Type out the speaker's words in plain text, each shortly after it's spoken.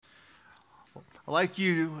I'd like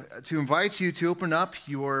to invite you to open up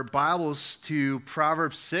your Bibles to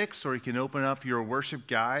Proverbs 6, or you can open up your worship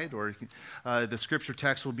guide, or the scripture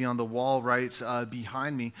text will be on the wall right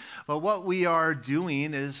behind me. But what we are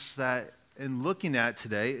doing is that, and looking at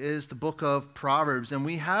today, is the book of Proverbs. And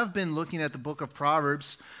we have been looking at the book of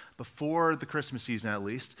Proverbs before the Christmas season, at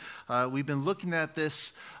least. We've been looking at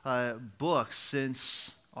this book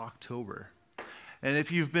since October. And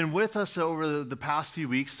if you've been with us over the past few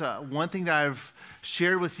weeks, one thing that I've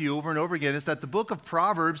shared with you over and over again is that the book of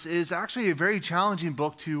Proverbs is actually a very challenging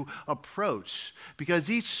book to approach, because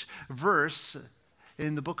each verse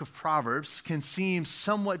in the book of Proverbs can seem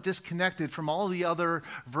somewhat disconnected from all the other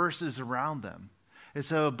verses around them.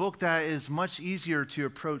 It's a book that is much easier to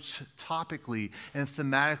approach topically and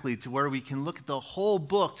thematically, to where we can look at the whole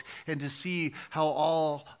book and to see how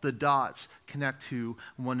all the dots connect to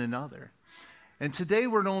one another. And today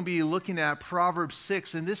we're going to be looking at Proverbs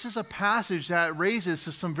 6, and this is a passage that raises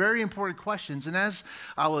some very important questions. And as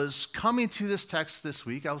I was coming to this text this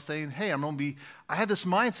week, I was saying, hey, I had this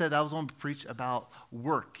mindset that I was going to preach about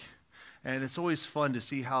work. And it's always fun to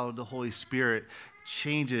see how the Holy Spirit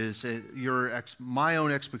changes my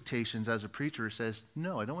own expectations as a preacher. Says,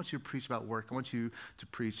 no, I don't want you to preach about work. I want you to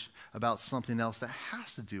preach about something else that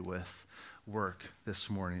has to do with work this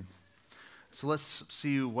morning. So let's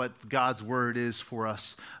see what God's word is for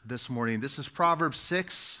us this morning. This is Proverbs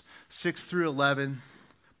 6 through 11,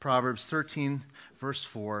 Proverbs 13, verse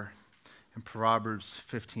 4, and Proverbs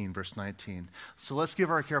 15, verse 19. So let's give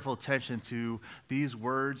our careful attention to these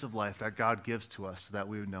words of life that God gives to us so that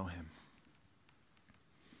we would know him.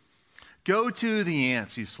 Go to the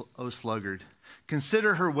ants, O sluggard.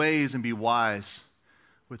 Consider her ways and be wise.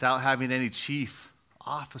 Without having any chief,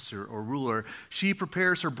 officer, or ruler, she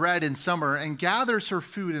prepares her bread in summer and gathers her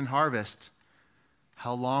food in harvest.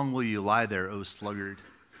 How long will you lie there, O sluggard?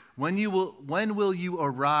 When will you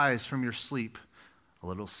arise from your sleep? A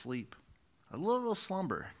little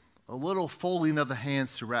slumber, a little folding of the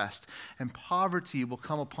hands to rest, and poverty will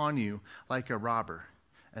come upon you like a robber,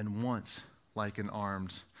 and want like an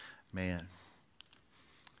armed man.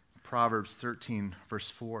 Proverbs 13, verse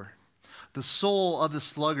 4. The soul of the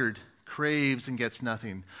sluggard craves and gets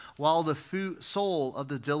nothing, while the soul of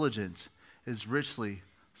the diligent is richly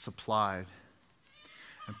supplied.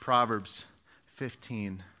 And Proverbs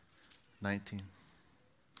 15, 19.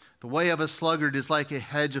 The way of a sluggard is like a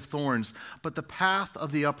hedge of thorns, but the path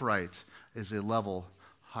of the upright is a level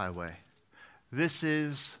highway. This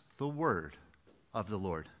is the word of the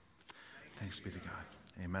Lord. Thanks be to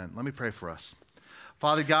God. Amen. Let me pray for us.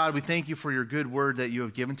 Father God, we thank you for your good word that you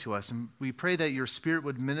have given to us, and we pray that your Spirit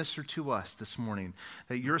would minister to us this morning,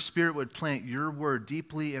 that your Spirit would plant your word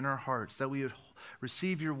deeply in our hearts, that we would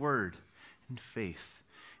receive your word in faith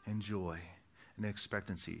and joy and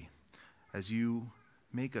expectancy as you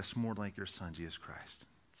make us more like your Son, Jesus Christ.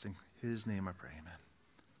 It's in his name I pray, amen.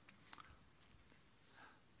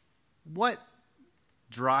 What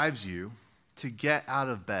drives you to get out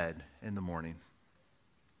of bed in the morning?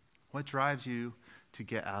 What drives you to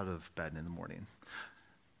get out of bed in the morning?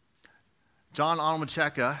 John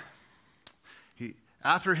Onwacheka,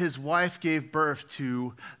 after his wife gave birth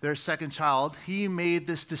to their second child, he made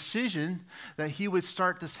this decision that he would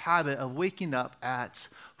start this habit of waking up at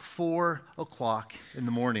 4 o'clock in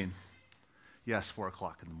the morning. Yes, 4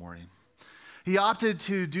 o'clock in the morning. He opted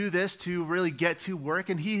to do this to really get to work,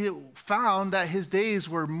 and he found that his days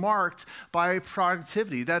were marked by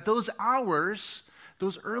productivity, that those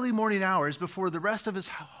early morning hours before the rest of his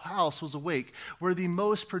house was awake were the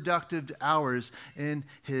most productive hours in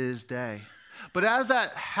his day. But as that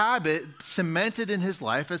habit cemented in his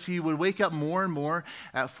life, as he would wake up more and more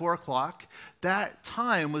at 4 o'clock, that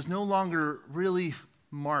time was no longer really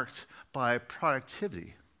marked by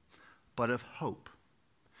productivity, but of hope.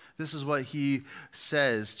 This is what he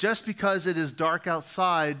says: just because it is dark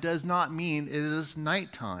outside does not mean it is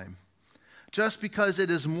nighttime. Just because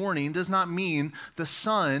it is morning does not mean the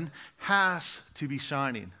sun has to be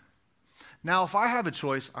shining. Now, if I have a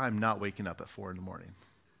choice, I'm not waking up at 4 in the morning.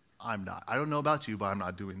 I'm not. I don't know about you, but I'm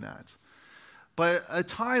not doing that. But a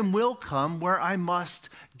time will come where I must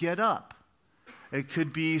get up. It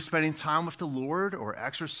could be spending time with the Lord, or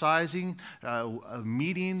exercising, a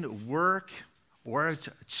meeting, work, or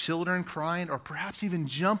children crying, or perhaps even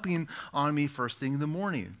jumping on me first thing in the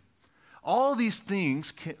morning. All these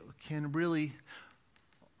things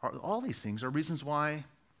all these things are reasons why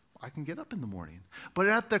I can get up in the morning. But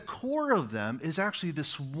at the core of them is actually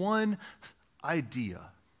this one idea.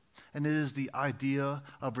 And it is the idea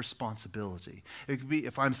of responsibility. It could be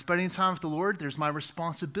if I'm spending time with the Lord, there's my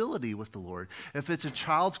responsibility with the Lord. If it's a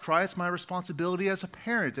child's cry, it's my responsibility as a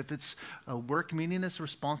parent. If it's a work meeting, it's a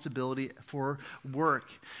responsibility for work.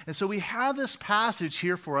 And so we have this passage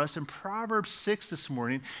here for us in Proverbs 6 this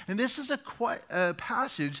morning. And this is a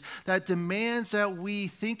passage that demands that we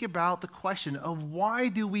think about the question of why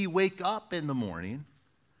do we wake up in the morning?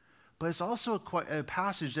 But it's also a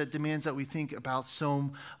passage that demands that we think about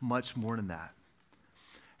so much more than that.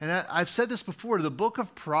 And I've said this before, the book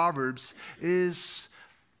of Proverbs is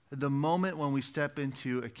the moment when we step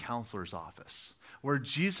into a counselor's office, where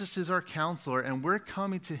Jesus is our counselor and we're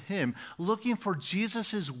coming to him looking for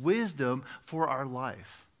Jesus' wisdom for our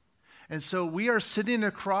life. And so we are sitting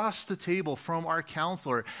across the table from our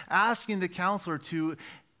counselor, asking the counselor to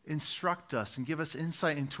instruct us and give us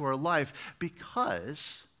insight into our life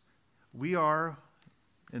because we are,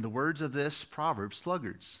 in the words of this proverb,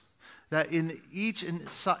 sluggards. That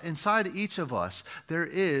inside each of us, there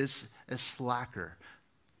is a slacker.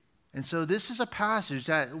 And so this is a passage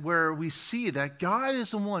where we see that God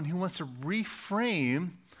is the one who wants to reframe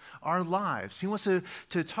our lives. He wants to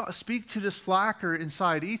speak to the slacker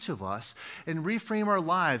inside each of us and reframe our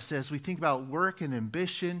lives as we think about work and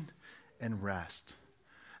ambition and rest.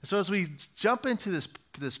 So as we jump into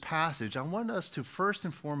this passage, I want us to first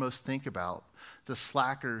and foremost think about the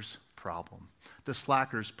slacker's problem. The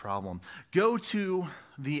slacker's problem. Go to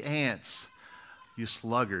the ants, you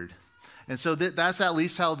sluggard. And so that's at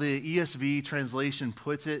least how the ESV translation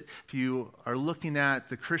puts it. If you are looking at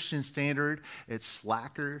the Christian Standard, it's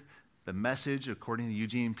slacker. The Message, according to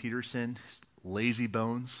Eugene Peterson, lazy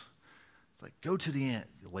bones. It's like, go to the ant,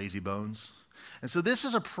 you lazy bones. And so this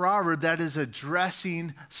is a proverb that is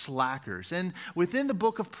addressing slackers. And within the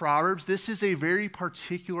book of Proverbs, this is a very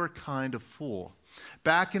particular kind of fool.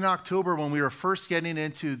 Back in October, when we were first getting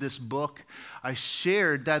into this book, I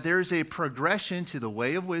shared that there's a progression to the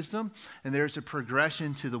way of wisdom, and there's a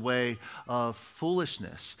progression to the way of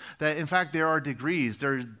foolishness. That, in fact, there are degrees,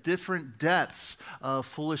 there are different depths of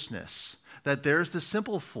foolishness. That there's the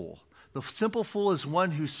simple fool. The simple fool is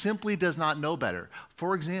one who simply does not know better.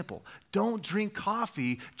 For example, don't drink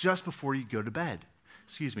coffee just before you go to bed.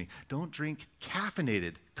 Don't drink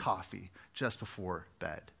caffeinated coffee just before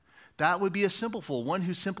bed. That would be a simple fool, one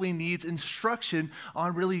who simply needs instruction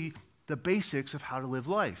on really the basics of how to live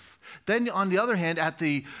life. Then, on the other hand, at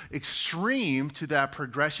the extreme to that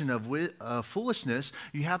progression of foolishness,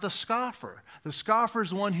 you have the scoffer. The scoffer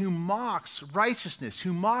is one who mocks righteousness,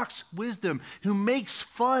 who mocks wisdom, who makes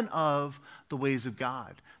fun of the ways of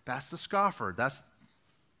God. That's the scoffer. That's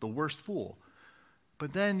the worst fool.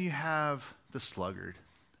 But then you have the sluggard.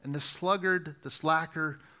 And the sluggard, the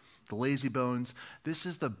slacker, the lazy bones, this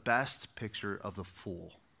is the best picture of the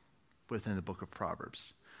fool within the book of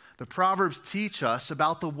Proverbs. The Proverbs teach us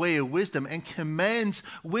about the way of wisdom and commends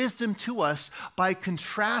wisdom to us by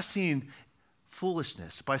contrasting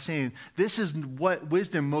foolishness, by saying this is what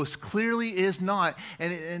wisdom most clearly is not.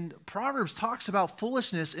 And Proverbs talks about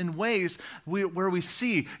foolishness in ways where we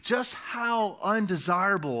see just how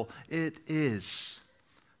undesirable it is.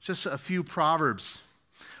 Just a few Proverbs.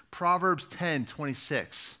 Proverbs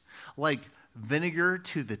 10:26. Like vinegar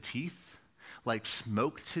to the teeth, like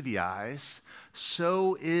smoke to the eyes,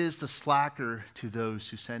 so is the slacker to those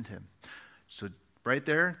who send him. So right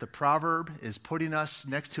there, the proverb is putting us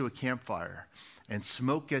next to a campfire, and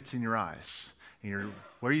smoke gets in your eyes. And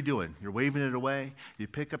what are you doing? You're waving it away. You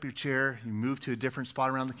pick up your chair, you move to a different spot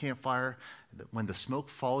around the campfire. When the smoke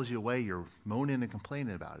follows you away, you're moaning and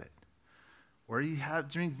complaining about it. Or you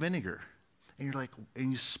drink vinegar, and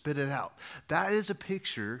you spit it out. That is a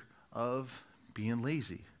picture of being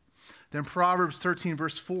lazy. Then Proverbs 13,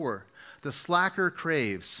 verse 4, the slacker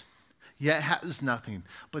craves, yet has nothing,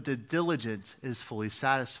 but the diligent is fully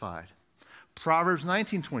satisfied. Proverbs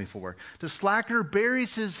 19:24, the slacker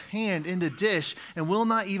buries his hand in the dish and will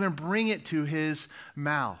not even bring it to his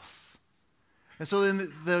mouth. And so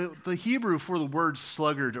then the Hebrew for the word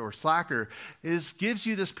sluggard or slacker gives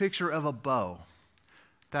you this picture of a bow,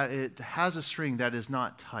 that it has a string that is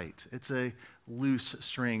not tight. It's a loose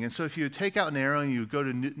string. And so if you take out an arrow and you go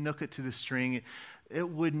to nook it to the string, it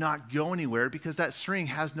would not go anywhere because that string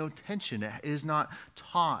has no tension. It is not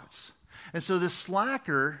taut. And so the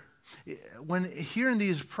slacker, when hearing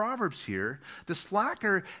these proverbs here, the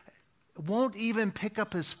slacker won't even pick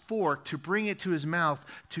up his fork to bring it to his mouth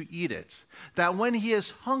to eat it. That when he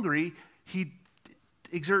is hungry, he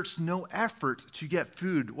exerts no effort to get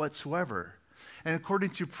food whatsoever. And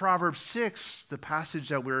according to Proverbs 6, the passage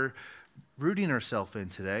that we're rooting ourselves in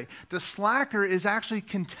today, the slacker is actually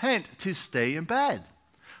content to stay in bed.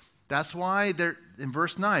 That's why in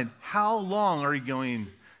verse 9, how long are you going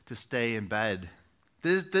to stay in bed?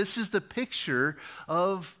 This is the picture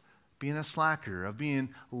of being a slacker, of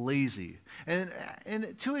being lazy. And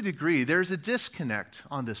to a degree, there's a disconnect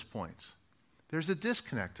on this point. According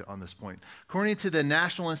to the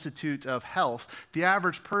National Institute of Health, the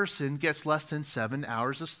average person gets less than 7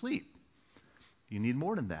 hours of sleep. You need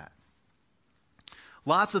more than that.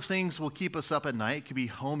 Lots of things will keep us up at night. It could be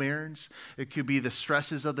home errands. It could be the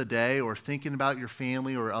stresses of the day or thinking about your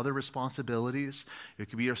family or other responsibilities. It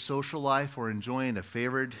could be your social life or enjoying a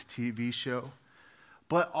favorite TV show.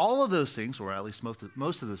 But all of those things, or at least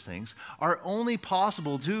most of those things, are only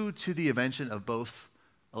possible due to the invention of both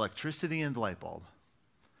electricity and the light bulb.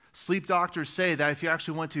 Sleep doctors say that if you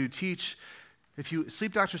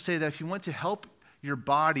want to help your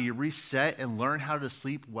body reset and learn how to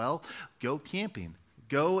sleep well, go camping.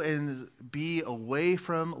 Go and be away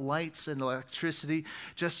from lights and electricity.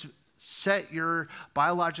 Just set your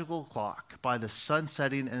biological clock by the sun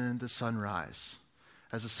setting and the sunrise.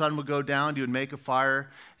 As the sun would go down, you would make a fire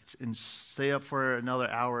and stay up for another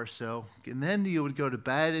hour or so. And then you would go to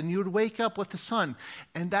bed and you would wake up with the sun.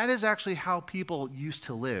 And that is actually how people used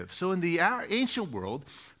to live. So in the ancient world,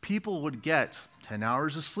 people would get 10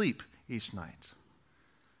 hours of sleep each night.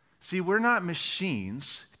 See, we're not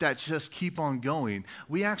machines that just keep on going.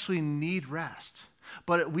 We actually need rest.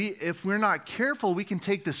 But if we're not careful, we can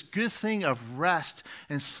take this good thing of rest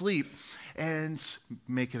and sleep and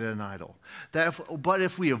make it an idol. But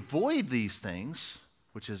if we avoid these things,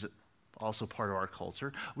 which is also part of our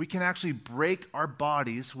culture, we can actually break our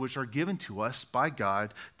bodies, which are given to us by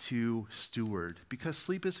God to steward. Because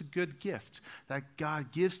sleep is a good gift that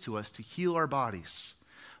God gives to us to heal our bodies.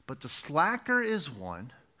 But the slacker is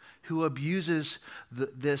one who abuses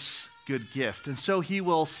this good gift. And so he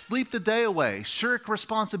will sleep the day away, shirk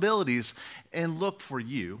responsibilities, and look for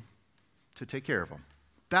you to take care of them.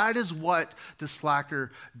 That is what the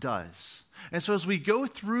slacker does. And so as we go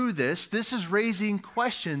through this is raising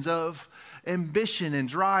questions of ambition and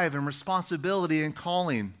drive and responsibility and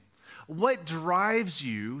calling. What drives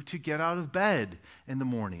you to get out of bed in the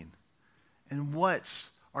morning? And what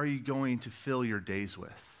are you going to fill your days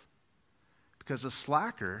with? Because a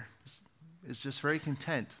slacker is just very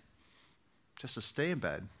content just to stay in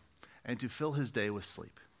bed and to fill his day with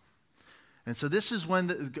sleep. And so this is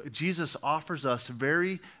when Jesus offers us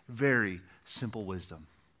very, very simple wisdom.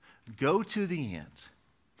 Go to the ant.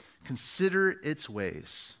 Consider its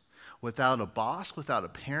ways. Without a boss, without a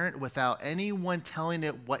parent, without anyone telling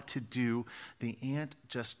it what to do, the ant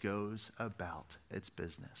just goes about its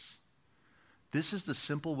business. This is the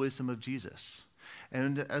simple wisdom of Jesus.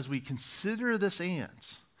 And as we consider this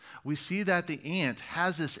ant, we see that the ant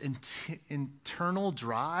has this internal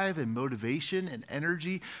drive and motivation and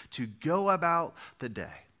energy to go about the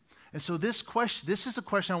day. And so this is the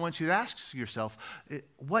question I want you to ask yourself.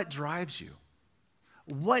 What drives you?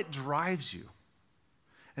 What drives you?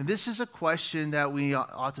 And this is a question that we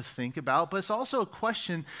ought to think about, but it's also a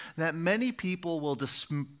question that many people will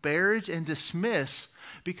disparage and dismiss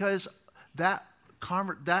because that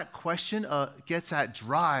question gets at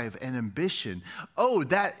drive and ambition. Oh,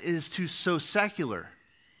 that is so secular.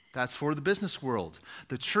 That's for the business world.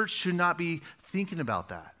 The church should not be thinking about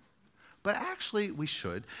that. But actually, we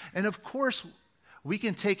should. And of course, we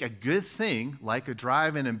can take a good thing like a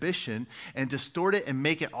drive and ambition and distort it and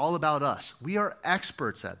make it all about us. We are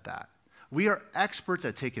experts at that. We are experts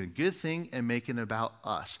at taking a good thing and making it about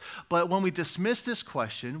us. But when we dismiss this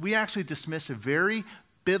question, we actually dismiss a very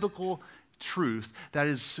biblical truth that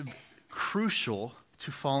is crucial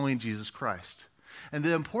to following Jesus Christ. And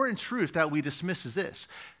the important truth that we dismiss is this,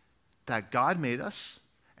 that God made us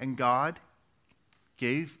and God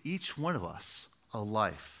gave each one of us a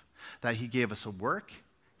life, that he gave us a work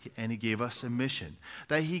and he gave us a mission,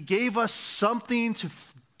 that he gave us something to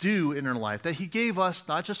do in our life, that he gave us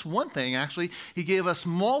not just one thing, actually, he gave us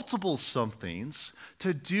multiple somethings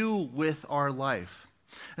to do with our life.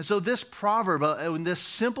 And so this proverb, and this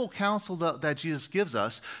simple counsel that Jesus gives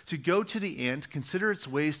us to go to the ant, consider its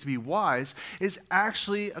ways to be wise, is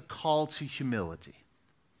actually a call to humility.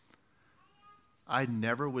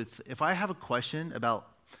 If I have a question about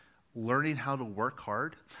learning how to work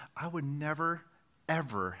hard, I would never,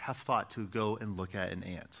 ever have thought to go and look at an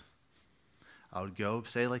ant. I would go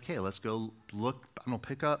say like, hey, let's go look, I'm going to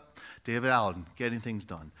pick up David Allen, Getting Things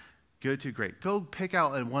Done. Good to great. Go pick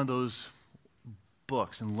out one of those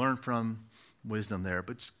books and learn from wisdom there.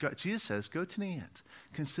 But Jesus says, go to the ant,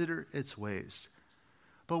 consider its ways.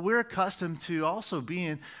 But we're accustomed to also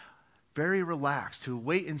being very relaxed, to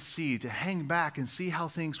wait and see, to hang back and see how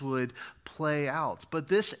things would play out. But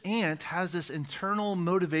this ant has this internal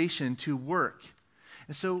motivation to work.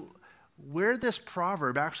 And so where this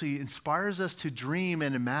proverb actually inspires us to dream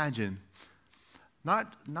and imagine,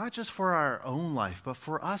 not just for our own life, but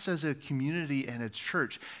for us as a community and a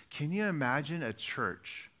church. Can you imagine a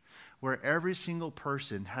church where every single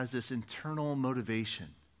person has this internal motivation,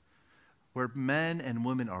 where men and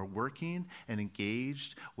women are working and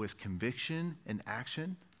engaged with conviction and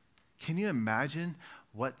action? Can you imagine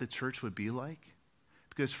what the church would be like?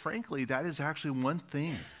 Because frankly, that is actually one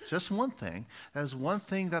thing, just one thing, that is one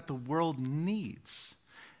thing that the world needs,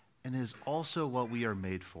 and is also what we are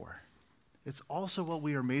made for. It's also what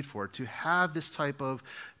we are made for, to have this type of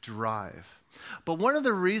drive. But one of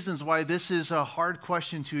the reasons why this is a hard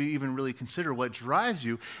question to even really consider, what drives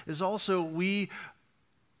you, is also we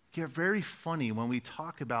get very funny when we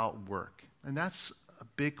talk about work. And that's a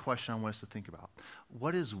big question I want us to think about.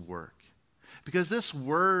 What is work? Because this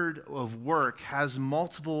word of work has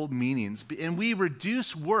multiple meanings, and we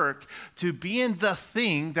reduce work to being the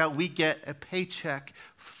thing that we get a paycheck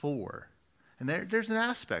for. And there's an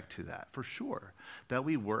aspect to that, for sure, that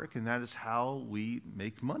we work, and that is how we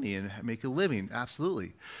make money and make a living,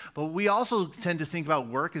 absolutely. But we also tend to think about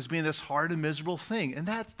work as being this hard and miserable thing, and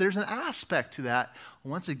there's an aspect to that,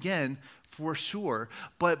 once again, for sure.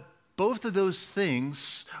 But both of those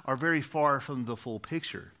things are very far from the full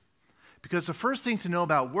picture. Because the first thing to know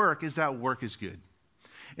about work is that work is good.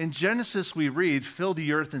 In Genesis, we read, "Fill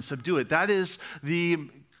the earth and subdue it." That is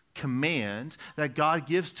the command that God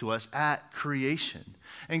gives to us at creation.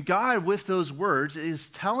 And God, with those words, is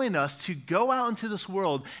telling us to go out into this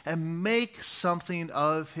world and make something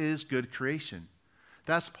of his good creation.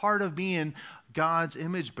 That's part of being God's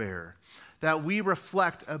image bearer, that we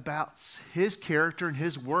reflect about his character and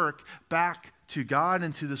his work back to God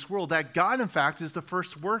and to this world. That God, in fact, is the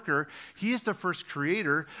first worker. He is the first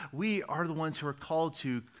creator. We are the ones who are called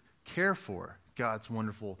to care for God's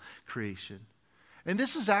wonderful creation. And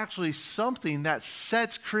this is actually something that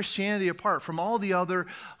sets Christianity apart from all the other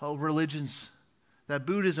religions. That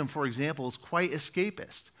Buddhism, for example, is quite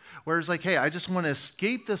escapist. Whereas like, hey, I just want to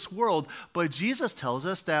escape this world. But Jesus tells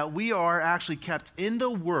us that we are actually kept in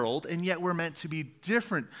the world, and yet we're meant to be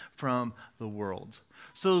different from the world.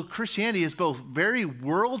 So Christianity is both very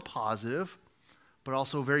world positive, but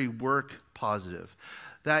also very work positive.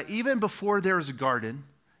 That even before there is a garden,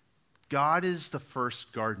 God is the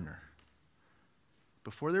first gardener.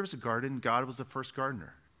 Before there was a garden, God was the first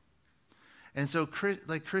gardener. And so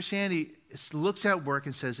like Christianity looks at work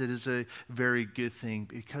and says it is a very good thing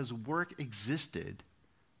because work existed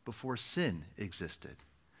before sin existed.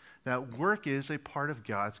 That work is a part of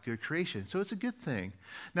God's good creation. So it's a good thing.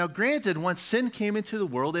 Now, granted, once sin came into the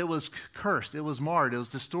world, it was cursed, it was marred, it was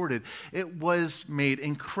distorted. It was made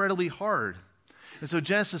incredibly hard. And so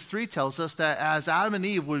Genesis 3 tells us that as Adam and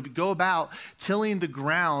Eve would go about tilling the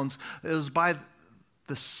ground, it was by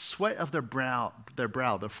the sweat of their brow,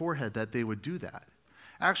 their forehead, that they would do that.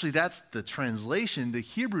 Actually, that's the translation. The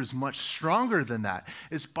Hebrew is much stronger than that.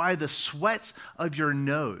 It's by the sweat of your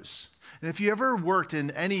nose. And if you ever worked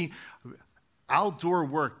in any outdoor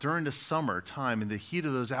work during the summer time, in the heat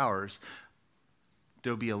of those hours,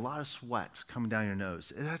 there'll be a lot of sweat coming down your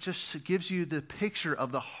nose. And that just gives you the picture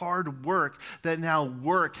of the hard work that now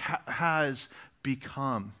work has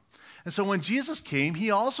become. And so when Jesus came, he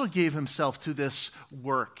also gave himself to this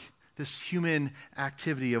work, this human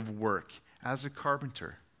activity of work as a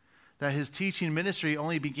carpenter. That his teaching ministry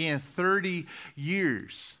only began 30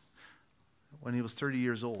 years when he was 30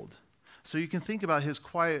 years old. So you can think about his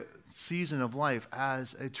quiet season of life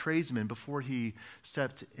as a tradesman before he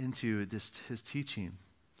stepped into his teaching.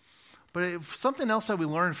 But something else that we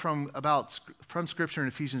learn from Scripture in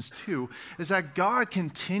Ephesians 2 is that God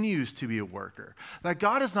continues to be a worker. That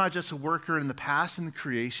God is not just a worker in the past in the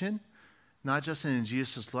creation, not just in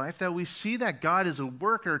Jesus' life, that we see that God is a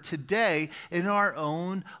worker today in our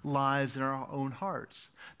own lives, in our own hearts.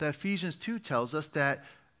 That Ephesians 2 tells us that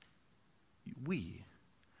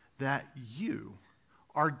you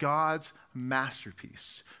are God's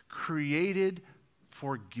masterpiece, created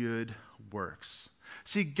for good works.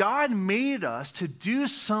 See, God made us to do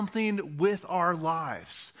something with our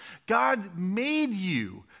lives. God made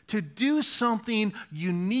you to do something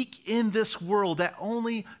unique in this world that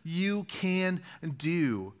only you can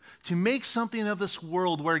do. To make something of this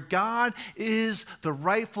world where God is the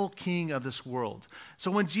rightful king of this world.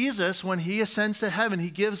 So when he ascends to heaven, he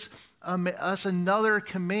gives us another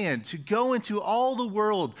command to go into all the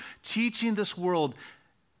world, teaching this world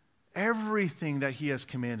everything that he has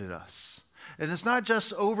commanded us. And it's not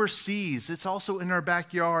just overseas, it's also in our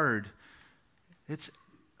backyard. It's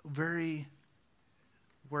very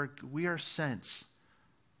we are sent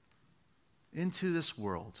into this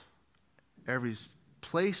world, every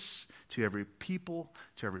place, to every people,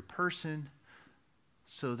 to every person,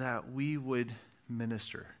 so that we would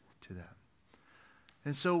minister to them.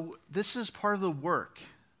 And so this is part of the work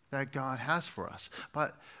that God has for us.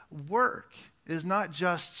 But work is not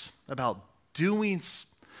just about doing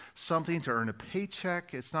something to earn a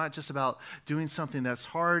paycheck. It's not just about doing something that's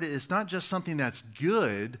hard. It's not just something that's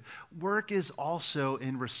good. Work is also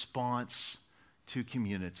in response to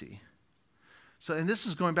community. So, and this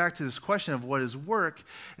is going back to this question of what is work.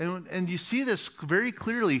 And you see this very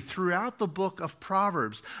clearly throughout the book of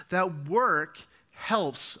Proverbs, that work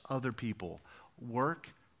helps other people. Work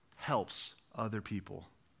helps other people.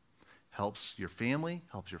 Helps your family,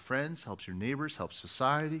 helps your friends, helps your neighbors, helps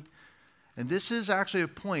society. And this is actually a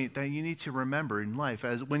point that you need to remember in life.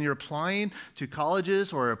 As when you're applying to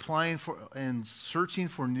colleges or applying for and searching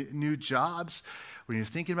for new jobs, when you're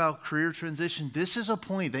thinking about career transition, this is a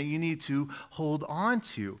point that you need to hold on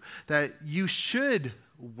to, that you should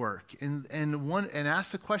work and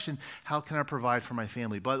ask the question, how can I provide for my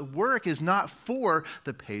family? But work is not for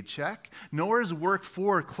the paycheck, nor is work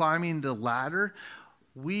for climbing the ladder.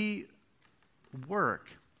 We work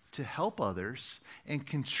to help others and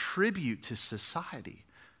contribute to society.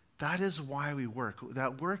 That is why we work.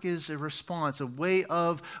 That work is a response, a way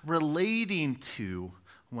of relating to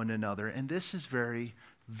one another. And this is very,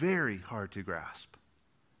 very hard to grasp.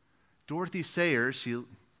 Dorothy Sayers, she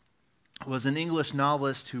was an English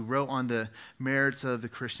novelist who wrote on the merits of the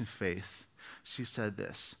Christian faith. She said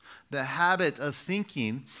this: the habit of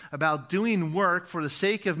thinking about doing work for the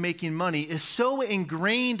sake of making money is so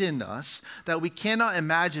ingrained in us that we cannot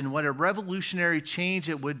imagine what a revolutionary change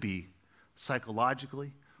it would be,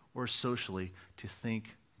 psychologically or socially, to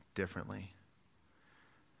think differently.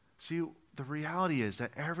 See, the reality is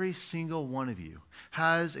that every single one of you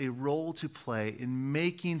has a role to play in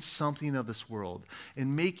making something of this world,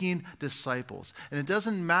 in making disciples. And it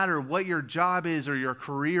doesn't matter what your job is or your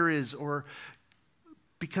career is, or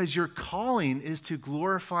because your calling is to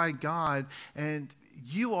glorify God, and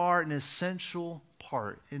you are an essential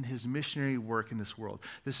part in his missionary work in this world.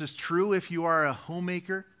 This is true if you are a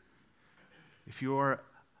homemaker, if you are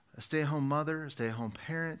a stay-at-home mother, a stay-at-home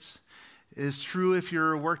parent. It is true if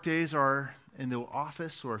your work days are in the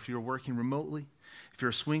office or if you're working remotely, if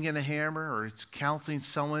you're swinging a hammer or it's counseling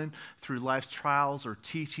someone through life's trials or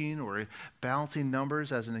teaching or balancing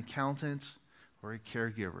numbers as an accountant or a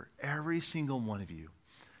caregiver. Every single one of you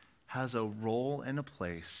has a role and a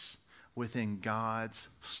place within God's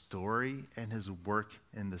story and his work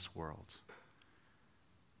in this world.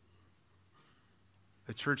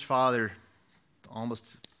 A church father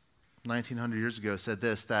almost 1900 years ago said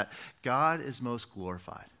this, that God is most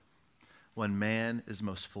glorified when man is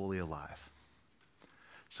most fully alive.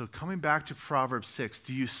 So coming back to Proverbs 6,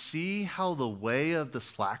 do you see how the way of the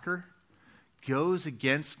slacker goes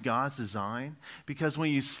against God's design? Because when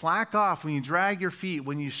you slack off, when you drag your feet,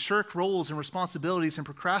 when you shirk roles and responsibilities and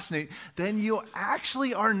procrastinate, then you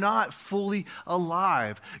actually are not fully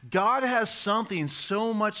alive. God has something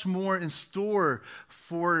so much more in store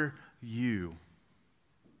for you.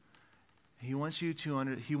 He wants you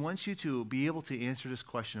to be able to answer this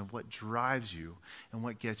question of what drives you and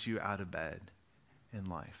what gets you out of bed in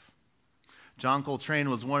life. John Coltrane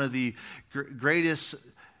was one of the greatest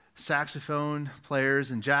saxophone players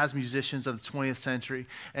and jazz musicians of the 20th century.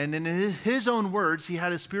 And in his own words, he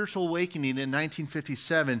had a spiritual awakening in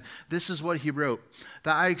 1957. This is what he wrote: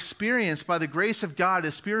 that I experienced by the grace of God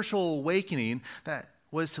a spiritual awakening that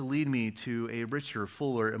was to lead me to a richer,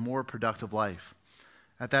 fuller, and more productive life.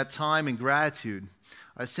 At that time, in gratitude,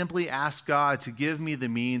 I simply asked God to give me the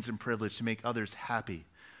means and privilege to make others happy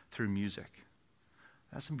through music.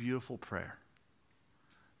 That's a beautiful prayer,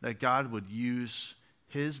 that God would use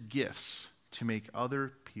his gifts to make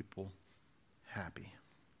other people happy.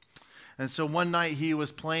 And so one night he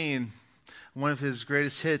was playing one of his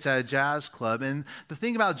greatest hits at a jazz club. And the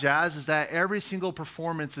thing about jazz is that every single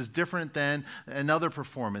performance is different than another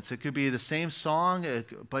performance. It could be the same song,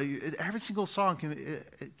 but every single song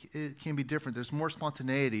can be different. There's more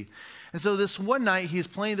spontaneity. And so this one night, he's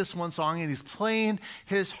playing this one song, and he's playing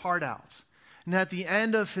his heart out. And at the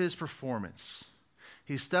end of his performance,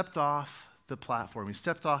 he stepped off the platform. He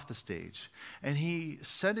stepped off the stage, and he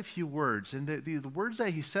said a few words. And the words that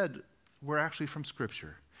he said were actually from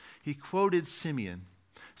Scripture. He quoted Simeon,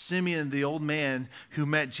 the old man who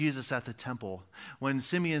met Jesus at the temple, when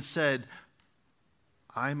Simeon said,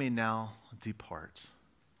 I may now depart.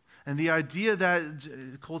 And the idea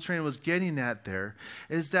that Coltrane was getting at there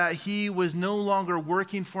is that he was no longer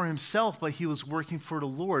working for himself, but he was working for the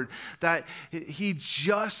Lord. That he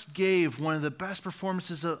just gave one of the best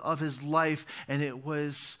performances of his life, and it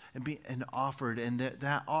was and offered, and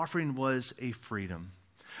that offering was a freedom.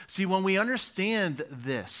 See, when we understand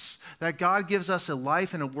this, that God gives us a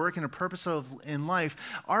life and a work and a purpose in life,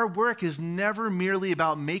 our work is never merely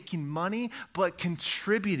about making money, but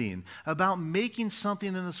contributing, about making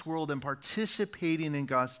something in this world and participating in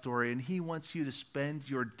God's story. And he wants you to spend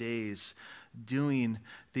your days doing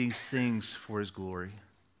these things for his glory.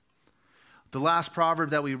 The last proverb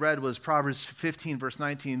that we read was Proverbs 15, verse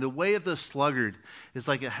 19. The way of the sluggard is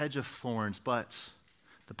like a hedge of thorns, but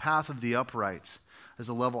the path of the upright is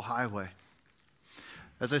a level highway.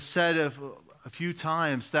 As I said a few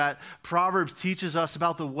times, that Proverbs teaches us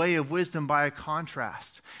about the way of wisdom by a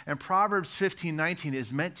contrast. And Proverbs 15:19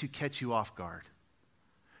 is meant to catch you off guard.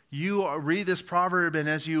 You read this proverb, and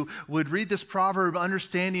as you would read this proverb,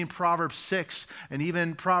 understanding Proverbs 6 and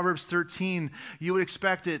even Proverbs 13, you would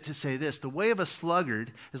expect it to say this: the way of a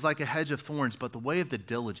sluggard is like a hedge of thorns, but the way of the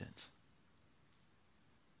diligent.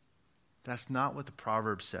 That's not what the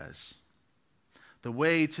proverb says. The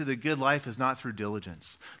way to the good life is not through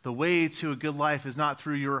diligence. The way to a good life is not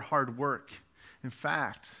through your hard work. In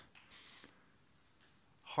fact,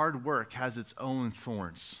 hard work has its own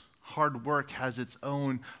thorns. Hard work has its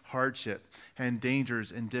own hardship and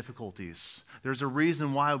dangers and difficulties. There's a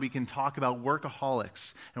reason why we can talk about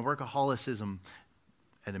workaholics and workaholicism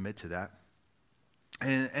and admit to that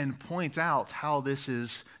and point out how this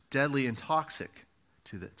is deadly and toxic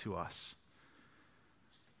to us.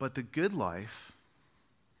 But the good life,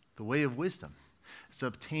 the way of wisdom, is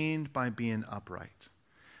obtained by being upright.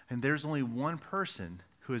 And there's only one person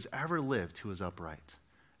who has ever lived who is upright,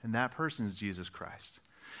 and that person is Jesus Christ.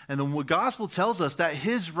 And the gospel tells us that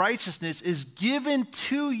his righteousness is given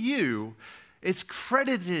to you. It's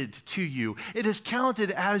credited to you. It is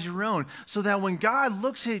counted as your own, so that when God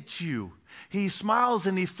looks at you, he smiles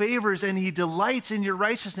and he favors and he delights in your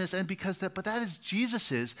righteousness. And but that is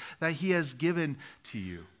Jesus's that he has given to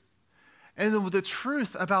you. And the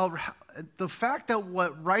truth about the fact that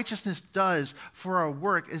what righteousness does for our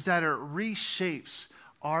work is that it reshapes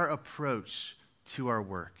our approach to our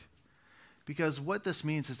work. Because what this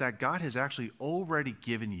means is that God has actually already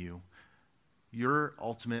given you your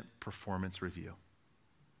ultimate performance review.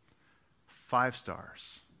 5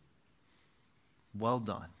 stars. Well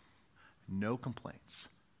done. No complaints.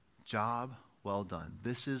 Job well done.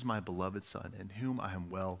 This is my beloved Son, in whom I am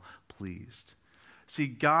well pleased. See,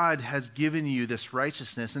 God has given you this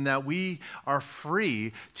righteousness, and that we are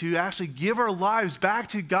free to actually give our lives back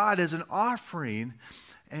to God as an offering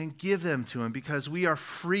and give them to him, because we are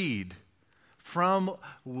freed from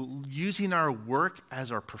using our work as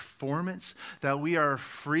our performance, that we are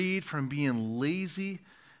freed from being lazy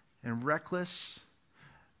and reckless,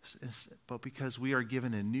 but because we are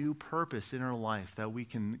given a new purpose in our life that we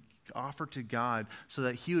can offer to God so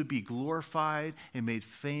that he would be glorified and made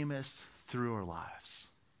famous through our lives.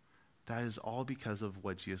 That is all because of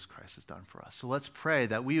what Jesus Christ has done for us. So let's pray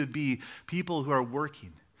that we would be people who are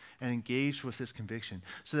working and engaged with this conviction,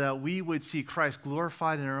 so that we would see Christ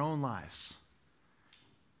glorified in our own lives,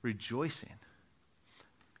 rejoicing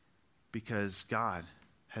because God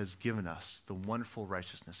has given us the wonderful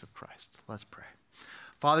righteousness of Christ. Let's pray.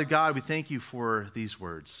 Father God, we thank you for these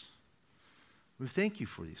words. We thank you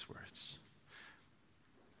for these words.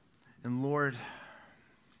 And Lord,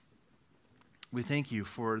 we thank you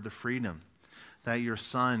for the freedom that your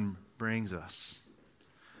Son brings us.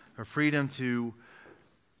 A freedom to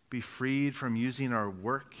be freed from using our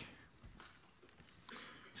work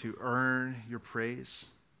to earn your praise,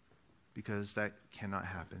 because that cannot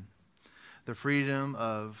happen. The freedom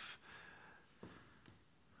of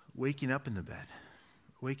waking up in the bed,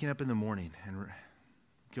 waking up in the morning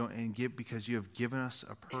because you have given us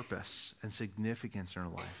a purpose and significance in our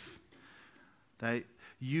life. That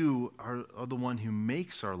you are the one who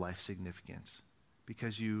makes our life significant,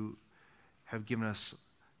 because you have given us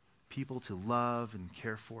people to love and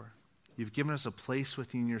care for. You've given us a place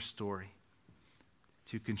within your story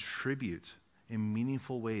to contribute in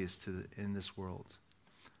meaningful ways in this world.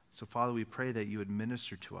 So, Father, we pray that you would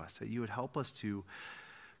minister to us, that you would help us to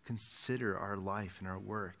consider our life and our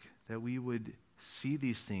work, that we would see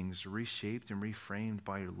these things reshaped and reframed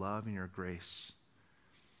by your love and your grace,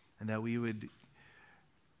 and that we would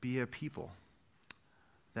be a people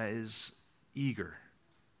that is eager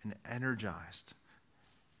and energized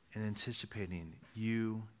and anticipating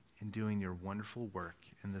you in doing your wonderful work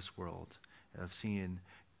in this world of seeing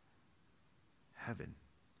heaven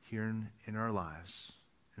here in our lives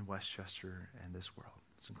in Westchester and this world.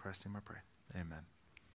 It's in Christ's name I pray. Amen.